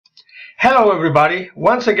Hello everybody,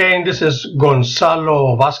 once again this is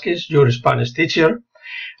Gonzalo Vasquez, your Spanish teacher,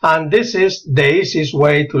 and this is the easiest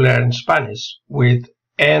way to learn Spanish with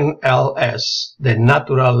NLS, the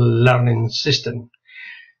Natural Learning System.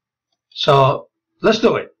 So let's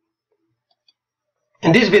do it.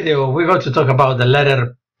 In this video we're going to talk about the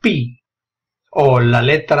letter P or la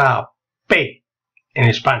letra P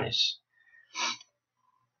in Spanish.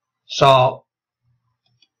 So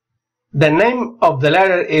the name of the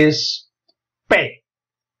letter is P.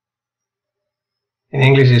 In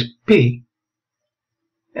English is P,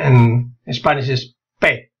 and in Spanish is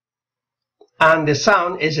P. And the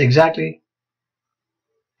sound is exactly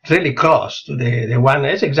really close to the one.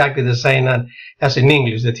 It's exactly the same as in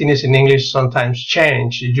English. The thing is, in English sometimes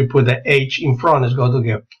change. If you put the H in front, it's going to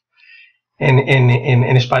get.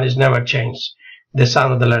 In Spanish, never change. The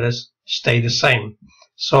sound of the letters stay the same.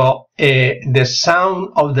 So the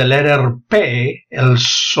sound of the letter P, el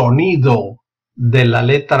sonido de la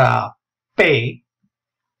letra P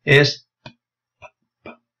es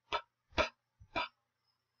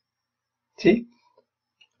 ¿sí?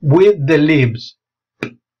 With the lips,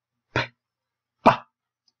 pa,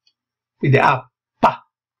 with the A, pa,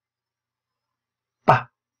 pa,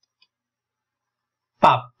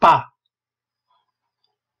 pa, pa,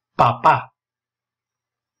 papa.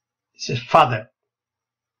 This is father.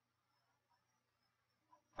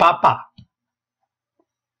 Papa,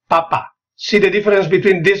 papa. See the difference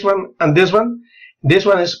between this one and this one? This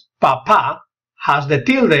one is papa, has the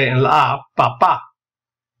tilde in la, papa.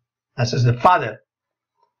 That is the father.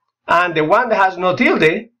 And the one that has no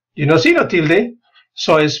tilde, you don't see no tilde,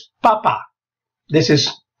 so it's papa. This is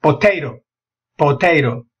potato,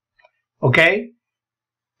 potato. Okay?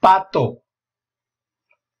 Pato,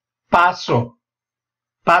 paso.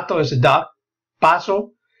 Pato is a dog.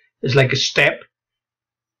 Paso is like a step.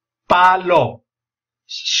 Palo,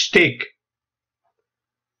 stick.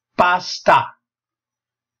 Pasta.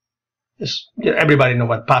 Everybody knows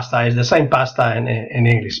what pasta is. The same pasta in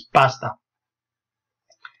English. Pasta.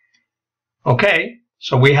 Okay,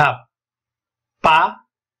 so we have pa,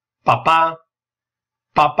 papa,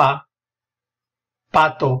 papa,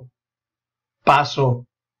 pato, paso,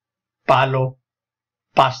 palo,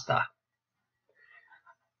 pasta.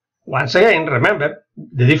 Once again, remember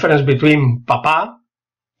the difference between papa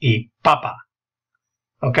y papa.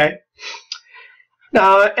 Okay?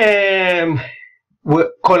 Now,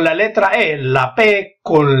 con la letra E, la P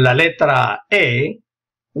con la letra E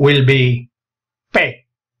will be P.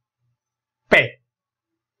 P.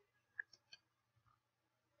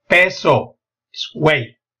 Peso is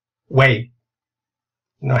weight, weight.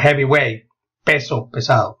 No, heavy weight. Peso,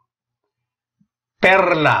 pesado.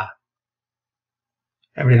 Perla.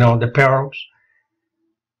 Everybody know the pearls.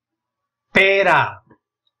 Pera.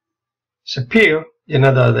 It's a pear, you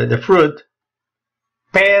know, the fruit.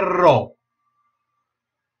 Perro.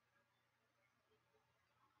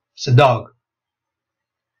 It's a dog.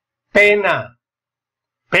 Pena.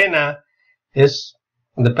 Pena is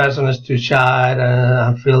when the person is too shy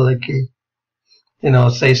and feel like he,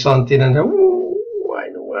 say something and ooh, I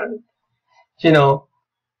don't want.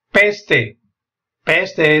 Peste.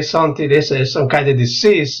 Peste is something, this is some kind of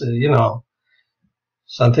disease,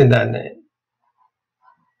 something that,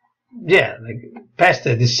 yeah, like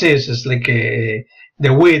peste disease is like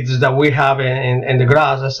the weeds that we have in the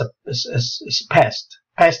grass is pest.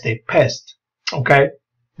 Pest. Okay?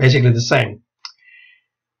 Basically the same.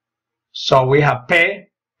 So we have pe,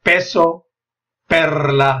 peso,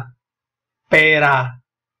 perla, pera,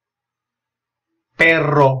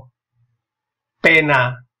 perro,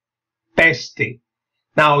 pena, peste.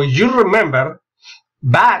 Now you remember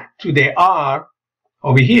back to the R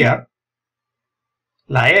over here,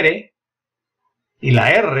 la R y la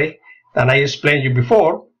R that I explained you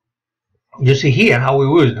before. You see here how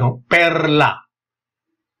we use, no? Perla.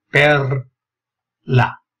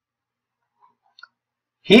 Perla.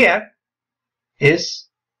 Here is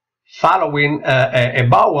following a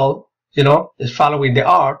vowel, is following the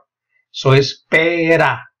R, so it's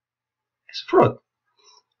pera. It's fruit.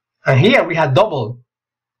 And here we have double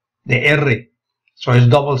the R, so it's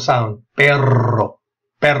double sound. Perro.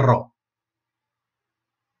 Perro.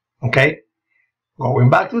 Okay? Going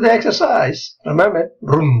back to the exercise, remember,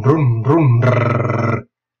 run, run, run, rrr,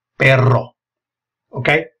 perro.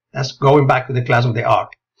 Okay? That's going back to the class of the R,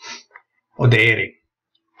 or the R.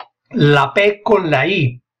 La P con la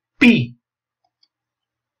I, pi.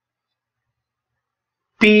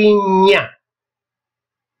 Piña.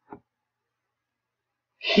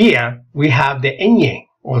 Here we have the ñ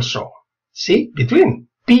also. See? Between.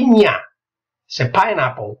 Piña. It's a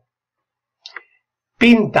pineapple.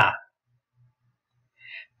 Pinta.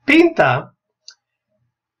 Pinta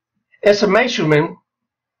is a measurement,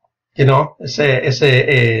 you know, it's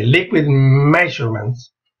a liquid measurement.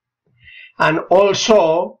 And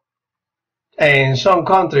also, in some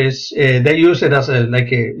countries, they use it as a,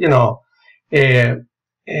 like a, you know, a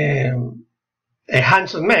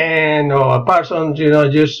handsome man or a person, you know,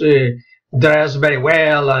 just dressed very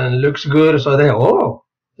well and looks good. So they, oh,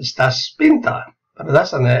 estás pinta. But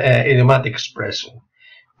that's an idiomatic expression,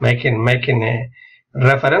 making a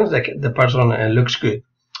reference that the person looks good.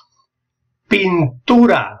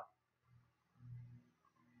 Pintura.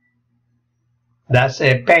 That's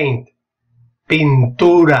a paint.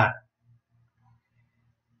 Pintura.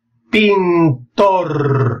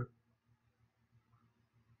 Pintor.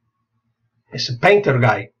 It's a painter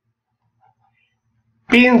guy.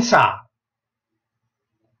 Pinza.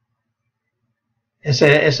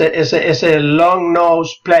 It's a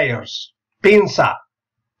long-nosed players. Pinza.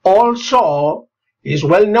 Also is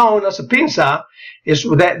well known as a pinza. Is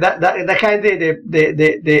that kind of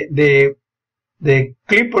the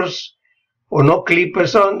clippers or no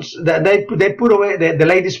clippers on that they put away, the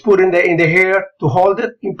ladies put in the hair to hold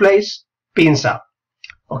it in place. Pinza.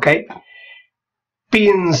 Okay.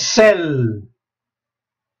 Pincel.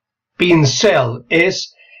 Pincel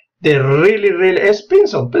is the really is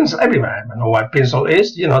pencil. Everybody know what pencil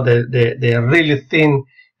is. You know, the really thin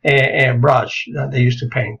brush that they used to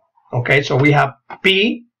paint. Okay, so we have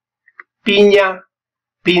piña,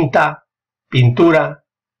 pinta, pintura,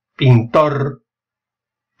 pintor,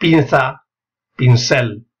 pinza,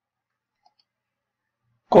 pincel.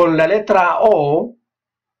 Con la letra O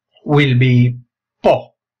will be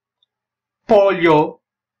po. Pollo.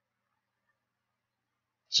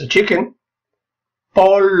 It's a chicken.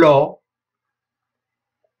 Polo.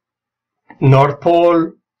 North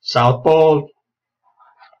Pole, South Pole.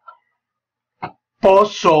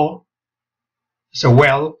 Pozo. It's a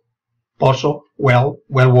well. Pozo, well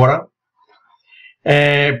water.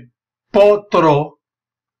 Potro.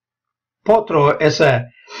 Potro is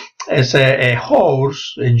a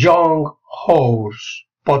horse, a young horse.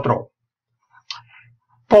 Potro.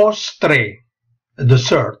 Postre, a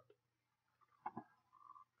dessert.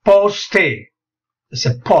 Poste is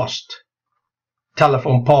a post,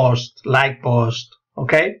 telephone post, light post.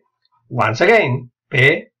 Okay, once again,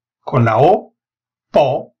 P con la O,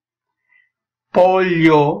 po,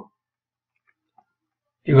 pollo.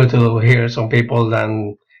 You go to hear some people,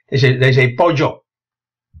 then they say pollo.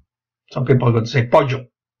 Some people go to say pollo.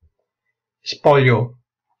 It's pollo,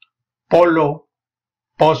 polo,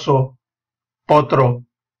 pozo, potro,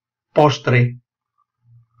 postre,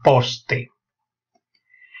 poste.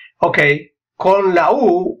 Okay, con la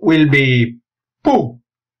U will be pu.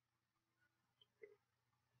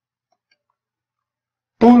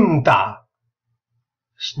 Punta,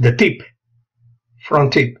 the tip,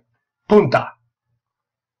 front tip, punta.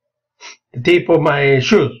 The tip of my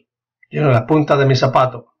shoes, you know, la punta de mi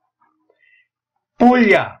zapato.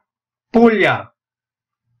 Puglia, puglia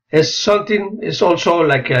is something, it's also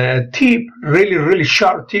like a tip, really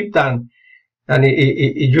sharp tip than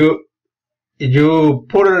if you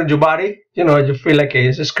put it on your body, you know, you feel like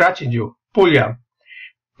it's scratching you. Puglia.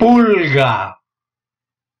 Pulga.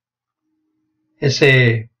 It's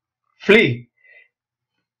a flea.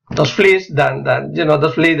 Those fleas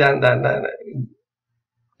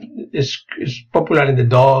is popular in the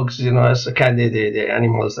dogs, you know, as a kind of the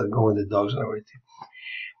animals that go with the dogs and everything.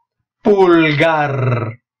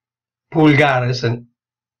 Pulgar. Pulgar is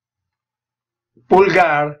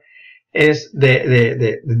pulgar is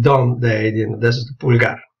the dumb, you know, this is the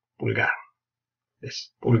pulgar. Yes,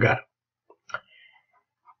 pulgar.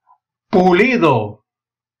 Pulido.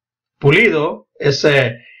 Pulido is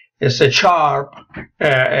a sharp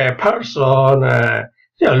person,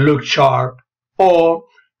 you know, look sharp or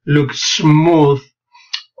look smooth,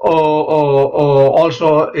 or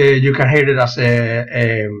also you can hear it as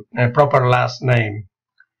a proper last name.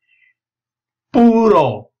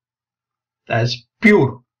 Puro, that's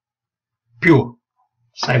pure. Pure,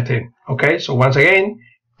 same thing. Okay, so once again,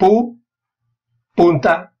 pu,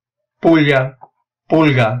 punta, puglia,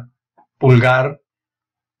 pulga, pulgar,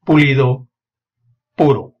 pulido,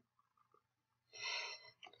 puro.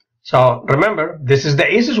 So remember, this is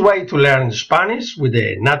the easiest way to learn Spanish with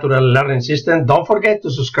the natural learning system. Don't forget to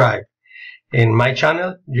subscribe. In my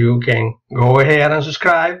channel, you can go ahead and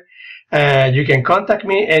subscribe. You can contact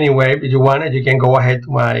me anyway if you want it. You can go ahead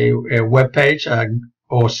to my webpage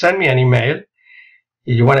or send me an email.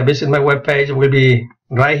 If you want to visit my webpage, it will be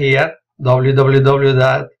right here,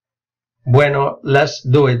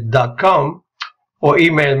 www.buenoletsdoit.com, or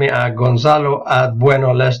email me at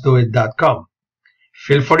gonzalo@buenoletsdoit.com.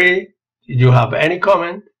 Feel free, if you have any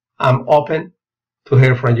comment, I'm open to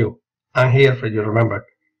hear from you. I'm here for you, remember.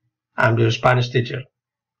 I'm your Spanish teacher.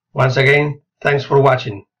 Once again, thanks for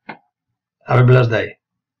watching. Have a blessed day.